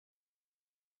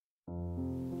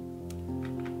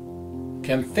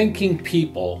Can thinking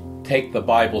people take the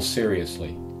Bible seriously?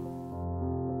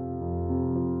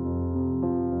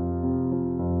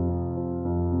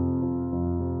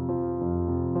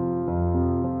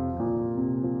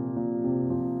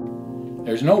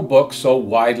 There's no book so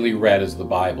widely read as the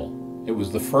Bible. It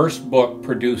was the first book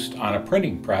produced on a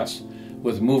printing press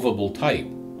with movable type.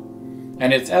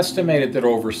 And it's estimated that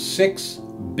over 6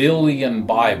 billion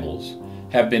Bibles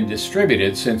have been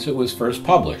distributed since it was first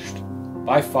published.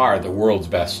 By far the world's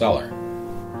bestseller.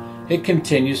 It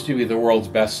continues to be the world's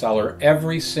bestseller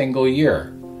every single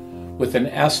year, with an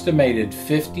estimated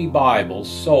 50 Bibles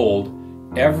sold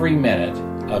every minute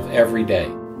of every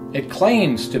day. It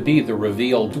claims to be the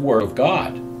revealed Word of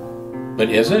God. But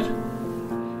is it?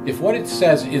 If what it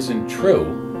says isn't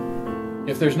true,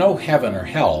 if there's no heaven or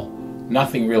hell,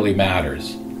 nothing really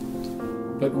matters.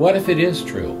 But what if it is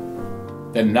true?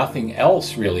 Then nothing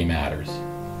else really matters.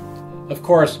 Of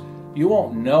course, you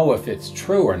won't know if it's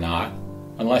true or not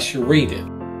unless you read it.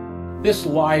 This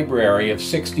library of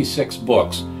 66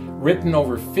 books, written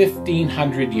over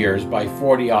 1,500 years by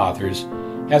 40 authors,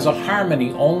 has a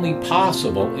harmony only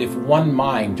possible if one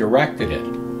mind directed it.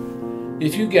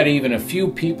 If you get even a few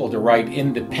people to write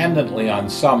independently on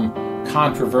some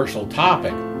controversial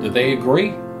topic, do they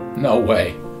agree? No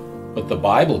way. But the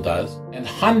Bible does. And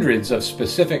hundreds of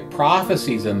specific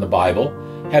prophecies in the Bible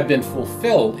have been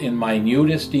fulfilled in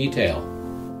minutest detail.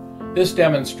 This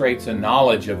demonstrates a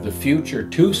knowledge of the future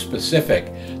too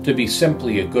specific to be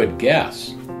simply a good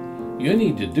guess. You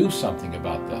need to do something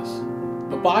about this.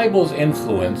 The Bible's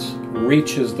influence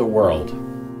reaches the world.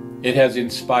 It has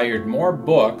inspired more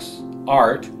books,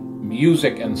 art,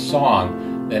 music, and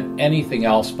song than anything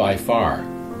else by far.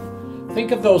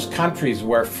 Think of those countries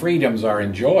where freedoms are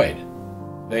enjoyed.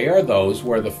 They are those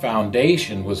where the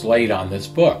foundation was laid on this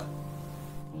book.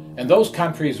 And those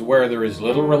countries where there is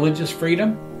little religious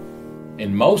freedom,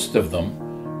 in most of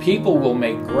them, people will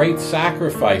make great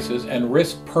sacrifices and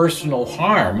risk personal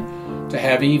harm to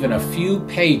have even a few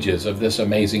pages of this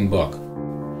amazing book.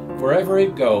 Wherever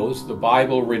it goes, the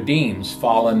Bible redeems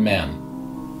fallen men.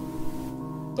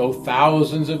 Though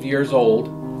thousands of years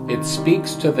old, it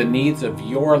speaks to the needs of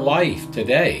your life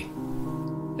today.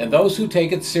 And those who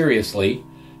take it seriously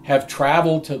have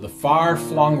traveled to the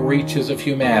far-flung reaches of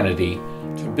humanity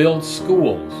to build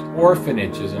schools,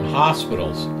 orphanages, and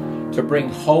hospitals to bring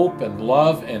hope and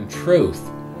love and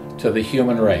truth to the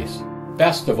human race.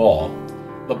 Best of all,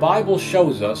 the Bible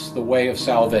shows us the way of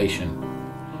salvation.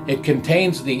 It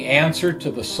contains the answer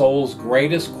to the soul's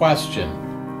greatest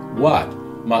question: what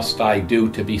must I do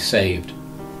to be saved?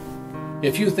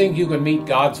 If you think you can meet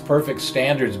God's perfect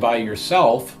standards by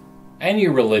yourself, any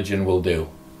religion will do.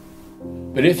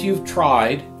 But if you've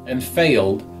tried and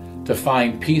failed to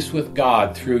find peace with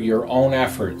God through your own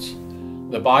efforts,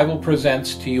 the Bible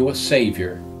presents to you a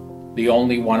Savior, the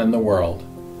only one in the world.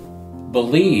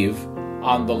 Believe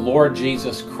on the Lord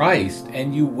Jesus Christ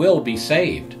and you will be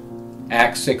saved.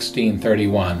 Acts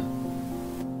 16:31.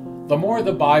 The more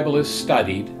the Bible is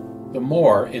studied, the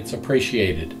more it's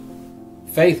appreciated.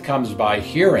 Faith comes by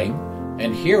hearing,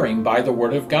 and hearing by the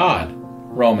Word of God.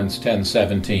 Romans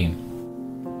 10:17.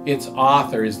 Its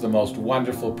author is the most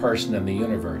wonderful person in the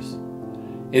universe.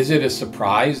 Is it a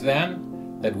surprise, then,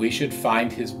 that we should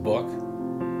find his book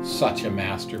such a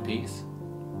masterpiece?